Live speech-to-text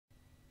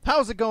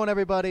How's it going,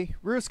 everybody?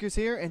 Rooskers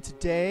here, and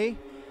today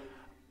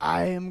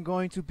I am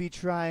going to be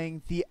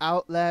trying the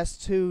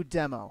Outlast 2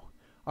 demo.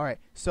 Alright,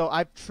 so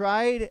I've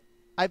played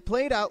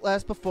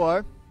Outlast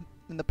before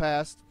in the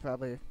past,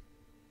 probably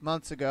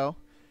months ago,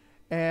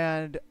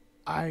 and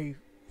I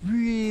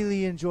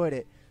really enjoyed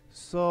it.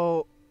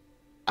 So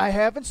I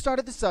haven't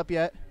started this up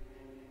yet,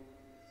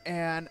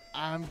 and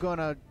I'm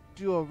gonna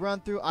do a run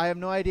through. I have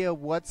no idea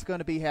what's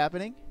gonna be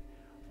happening,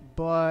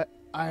 but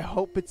I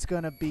hope it's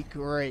gonna be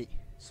great.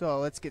 So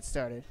let's get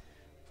started.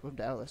 Welcome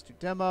to Outlast 2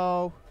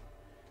 demo.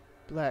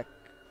 Blake.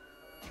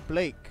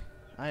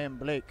 I am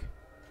Blake.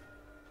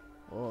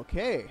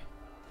 Okay.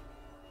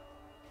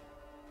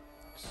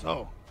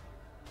 So,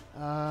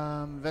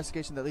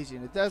 investigation that leads you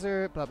in the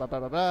desert. Blah blah blah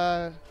blah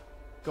blah.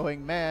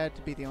 Going mad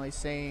to be the only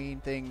sane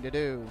thing to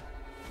do.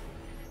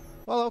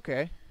 Well,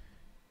 okay.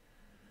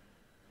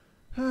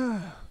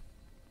 Am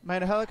I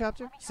in a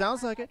helicopter?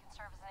 Sounds like it.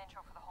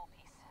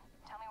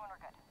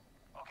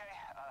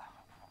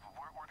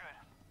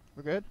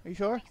 We're good? Are you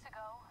sure?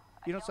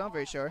 You don't sound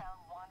very sure.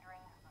 Wandering,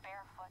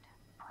 barefoot,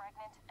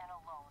 pregnant, and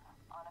alone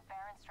on a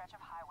barren stretch of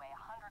highway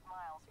 100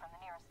 miles from the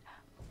nearest.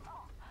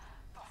 Oh,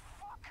 the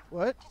fuck?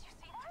 What? Did you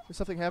see that? Is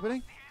something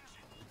happening?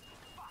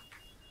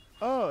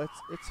 Oh,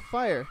 it's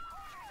fire.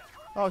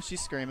 Oh,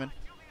 she's screaming.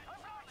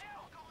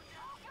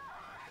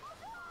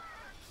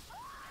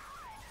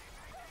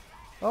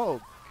 Oh,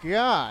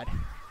 God.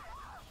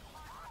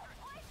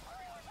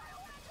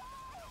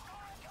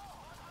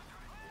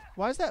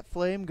 Why is that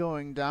flame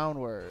going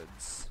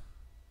downwards?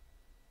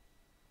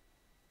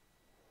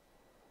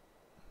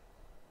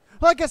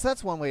 Well, I guess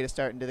that's one way to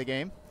start into the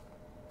game.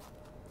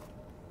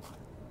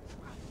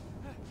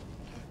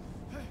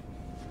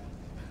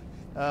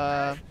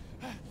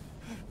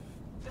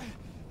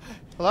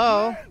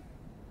 Hello?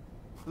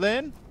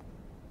 Lynn?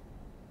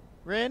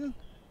 Rin?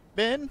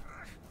 Ben?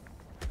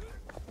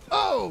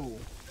 Oh!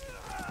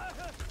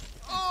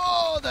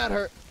 Oh, that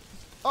hurt.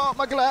 Oh,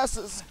 my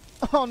glasses.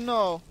 Oh,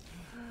 no.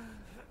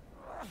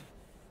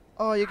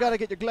 Oh, you gotta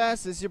get your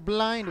glasses. You're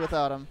blind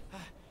without them.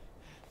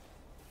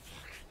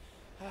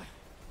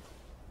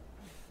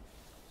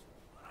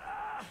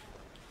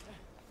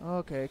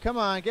 Okay, come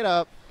on, get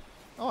up.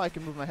 Oh, I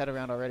can move my head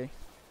around already.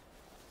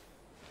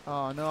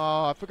 Oh, no,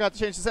 I forgot to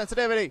change the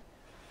sensitivity.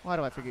 Why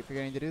do I forget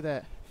forgetting to do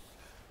that?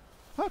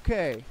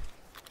 Okay.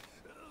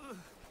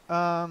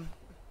 Oh,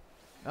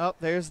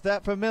 there's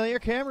that familiar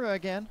camera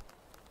again.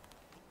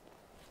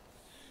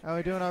 Are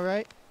we doing all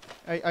right?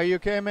 Are you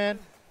okay, man?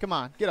 Come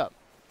on, get up.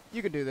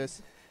 You can do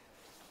this.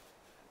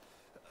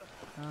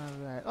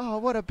 Alright. Oh,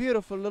 what a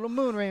beautiful little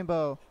moon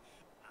rainbow.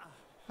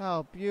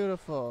 How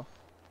beautiful.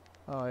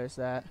 Oh, there's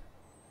that.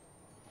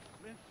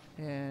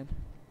 And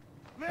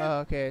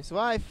okay, so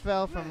I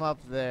fell from up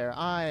there.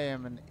 I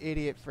am an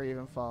idiot for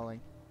even falling.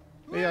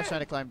 Maybe I was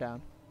trying to climb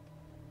down.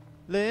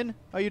 Lynn,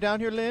 are you down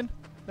here, Lynn?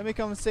 Let me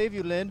come and save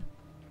you, Lynn.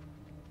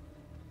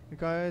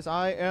 Because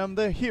I am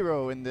the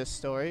hero in this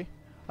story.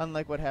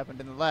 Unlike what happened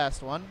in the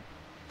last one.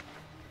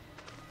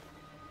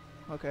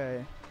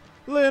 Okay.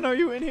 Lynn, are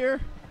you in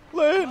here?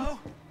 Lynn! Hello?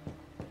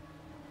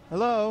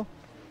 Hello?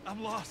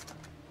 I'm lost.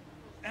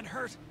 And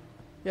hurt.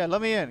 Yeah,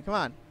 let me in. Come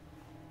on.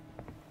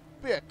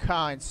 Be a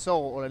kind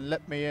soul and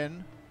let me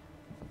in.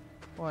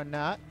 Or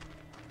not.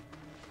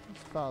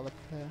 Let's follow the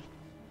path.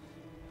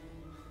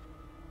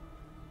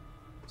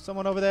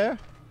 Someone over there?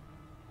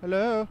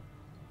 Hello?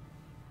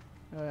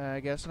 I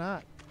guess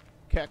not.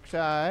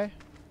 Cacti.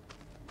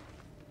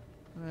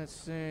 Let's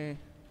see.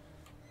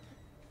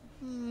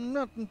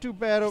 Nothing too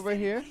bad over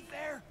here.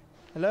 There.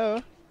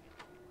 Hello?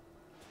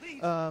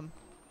 Please.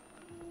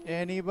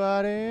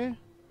 Anybody?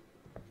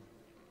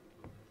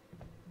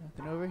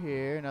 Nothing over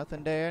here.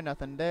 Nothing there.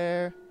 Nothing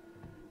there.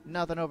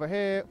 Nothing over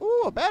here.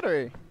 Ooh, a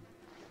battery.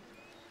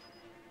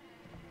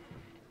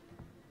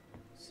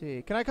 Let's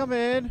see. Can I come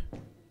in?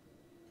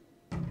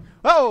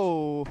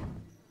 Oh!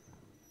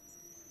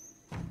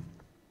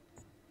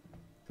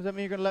 Does that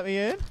mean you're gonna let me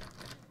in?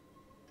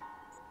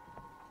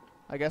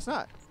 I guess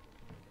not.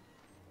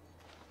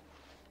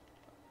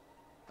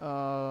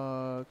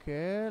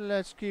 Okay,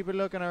 let's keep it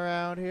looking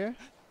around here.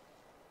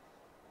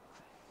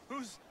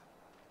 Who's?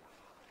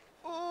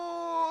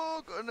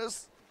 Oh,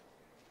 goodness.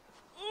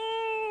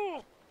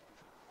 Oh!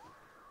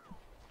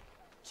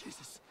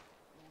 Jesus.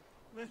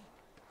 Lynn.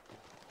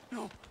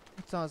 No.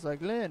 It sounds like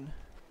Lynn.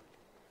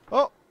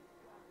 Oh!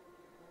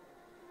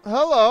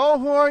 Hello,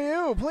 who are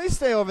you? Please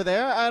stay over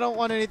there. I don't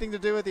want anything to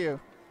do with you.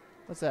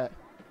 What's that?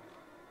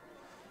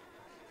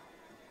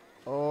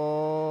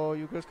 Oh,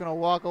 you just gonna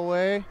walk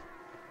away?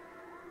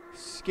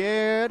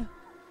 Scared?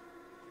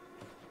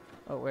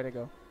 Oh, where'd it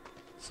go?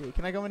 Let's see,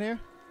 can I go in here?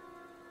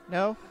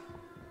 No?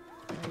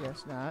 I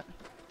guess not.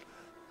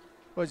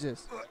 What's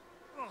this?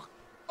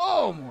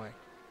 Oh, boy.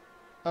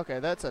 Okay,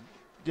 that's a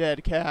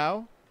dead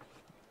cow.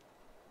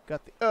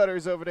 Got the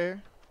udders over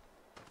there.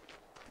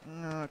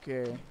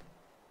 Okay.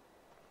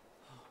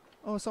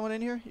 Oh, someone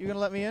in here? You gonna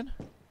let me in?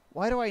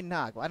 Why do I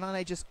knock? Why don't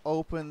I just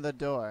open the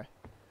door?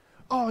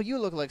 Oh, you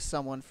look like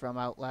someone from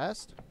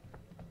Outlast.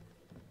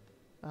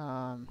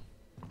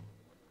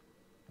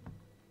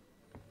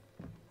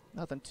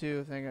 Nothing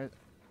to think.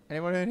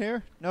 Anyone in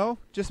here? No?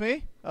 Just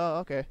me? Oh,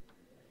 okay.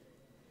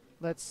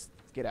 Let's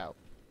get out.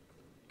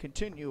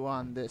 Continue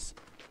on this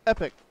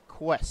epic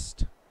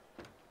quest.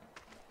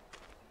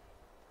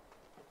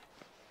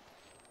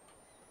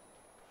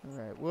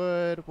 Alright,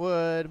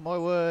 wood, more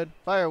wood,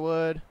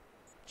 firewood,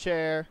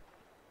 chair,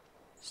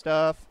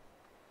 stuff.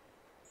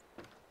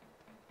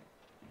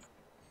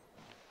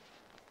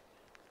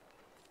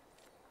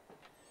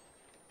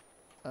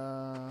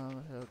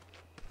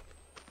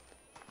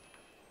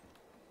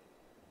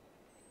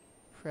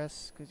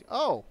 Press.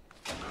 Oh!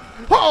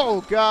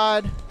 Oh,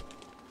 God!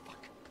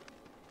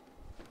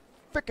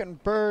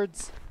 Frickin'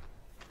 birds.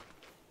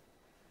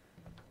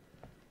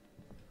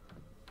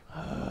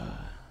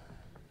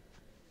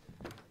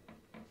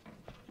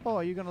 Oh,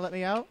 are you gonna let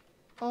me out?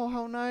 Oh,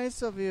 how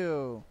nice of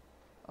you.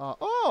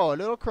 Oh, a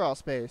little crawl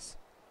space.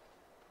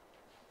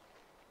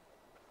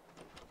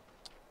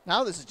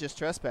 Now this is just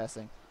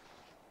trespassing.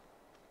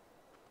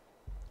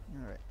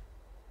 Alright.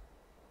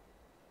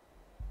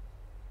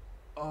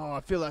 Oh,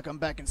 I feel like I'm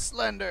back in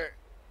Slender.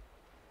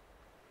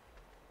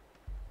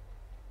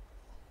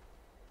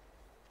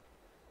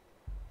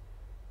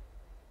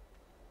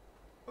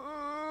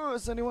 Oh,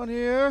 is anyone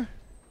here?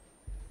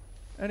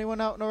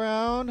 Anyone out and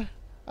around?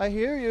 I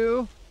hear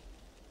you.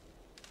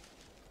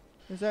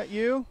 Is that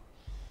you?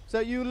 Is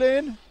that you,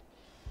 Lynn?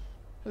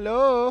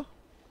 Hello?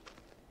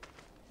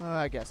 Oh,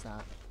 I guess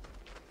not.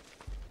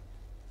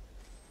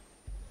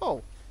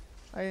 Oh,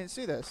 I didn't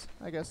see this.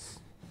 I guess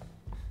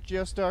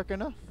just dark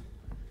enough.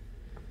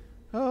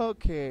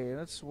 Okay,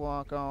 let's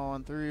walk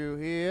on through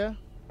here.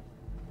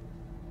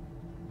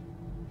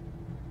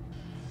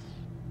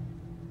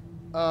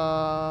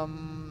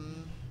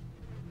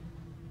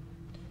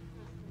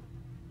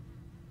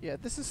 Yeah,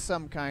 this is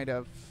some kind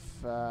of,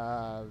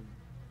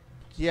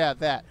 yeah,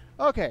 that.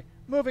 Okay,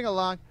 moving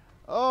along.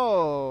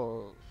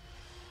 Oh.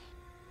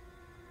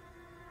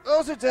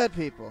 Those are dead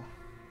people.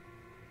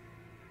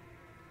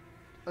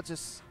 Let's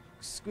just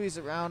squeeze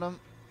around them.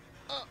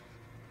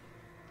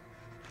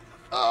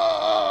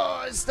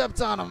 Oh, I stepped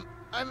on them.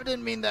 I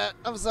didn't mean that.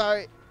 I'm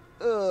sorry.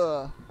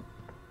 Ugh.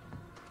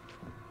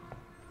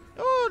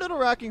 Oh, little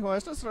rocking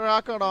horse. Let's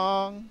rock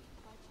along.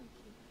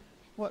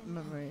 What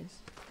memories?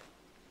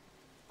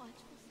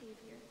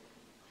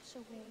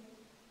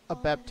 A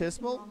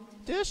baptismal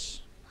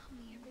dish?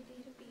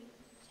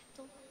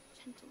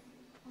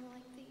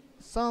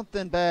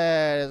 Something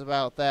bad is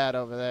about that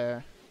over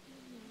there.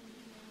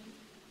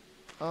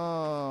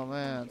 Oh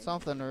man,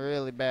 something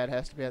really bad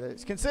has to be there.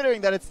 Considering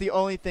that it's the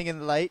only thing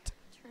in light.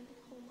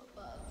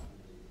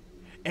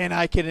 And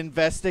I can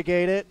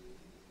investigate it.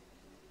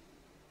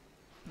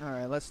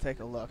 Alright, let's take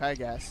a look, I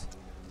guess.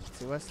 Let's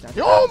see what's down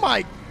here. Oh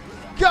my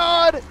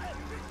God!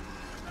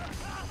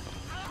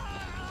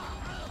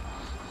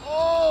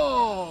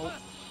 Oh!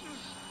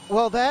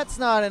 Well, that's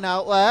not an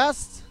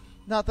Outlast.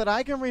 Not that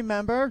I can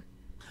remember.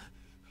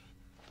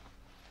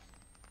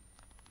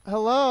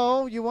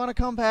 Hello? You want to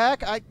come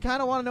back? I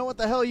kind of want to know what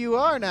the hell you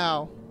are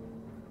now.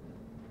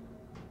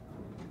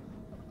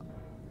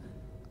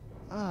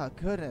 Ah,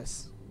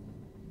 goodness.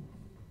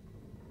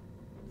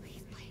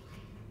 Please blink.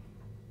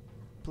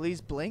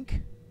 Please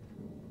blink?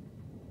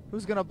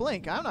 Who's gonna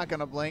blink? I'm not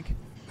gonna blink.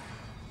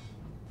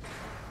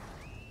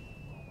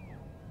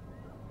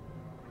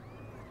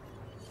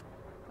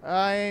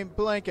 I ain't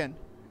blinking.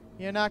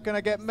 You're not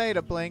gonna get me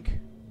to blink.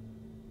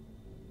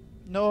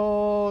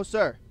 No,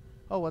 sir.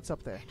 Oh, what's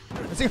up there?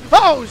 Let's see.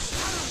 Oh,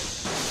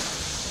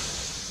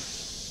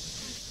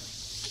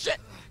 shit!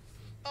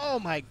 Oh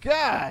my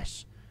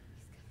gosh!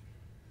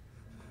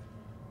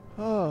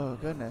 Oh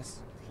goodness.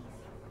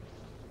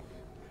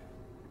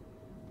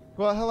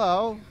 Well,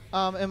 hello.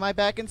 Am I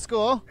back in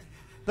school?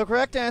 The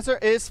correct answer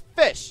is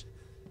fish.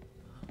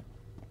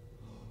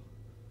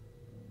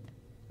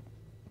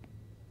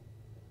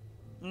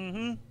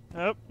 Mm-hmm.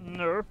 Yep.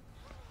 No.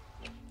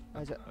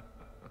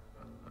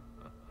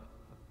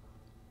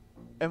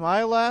 Am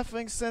I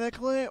laughing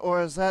cynically,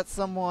 or is that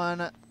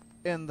someone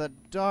in the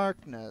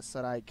darkness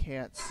that I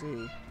can't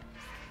see?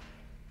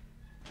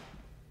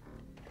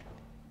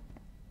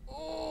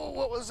 Oh,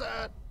 what was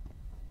that?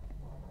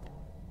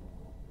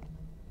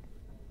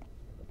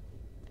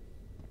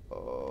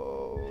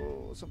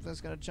 Oh, something's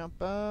gonna jump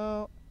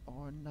out,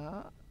 or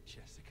not?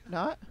 Jessica.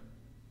 Not?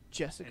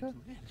 Jessica? And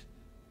Lynn.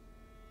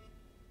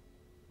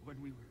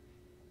 When we were.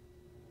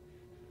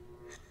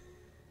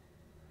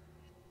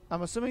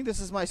 I'm assuming this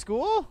is my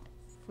school?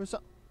 For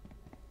some.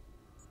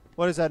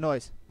 What is that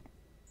noise?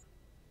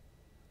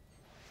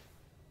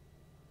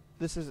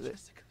 This is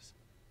Jessica's.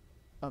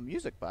 a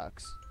music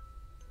box.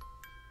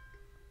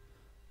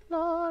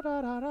 La,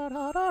 da, da, da,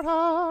 da, da,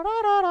 da, da,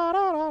 da, da,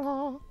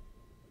 da.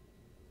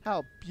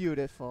 How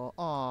beautiful.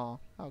 Aw,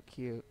 how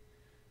cute.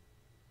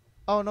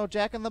 Oh, no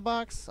Jack in the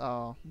Box?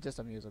 Oh, just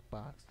a music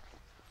box.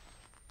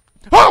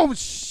 Oh,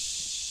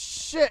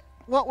 shit!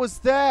 What was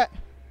that?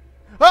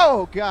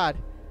 Oh, God.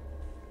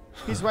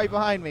 He's right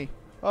behind me.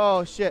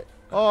 Oh, shit.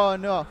 Oh,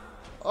 no.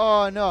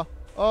 Oh, no.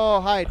 Oh,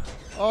 hide.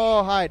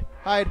 Oh, hide.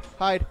 Hide,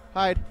 hide,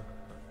 hide.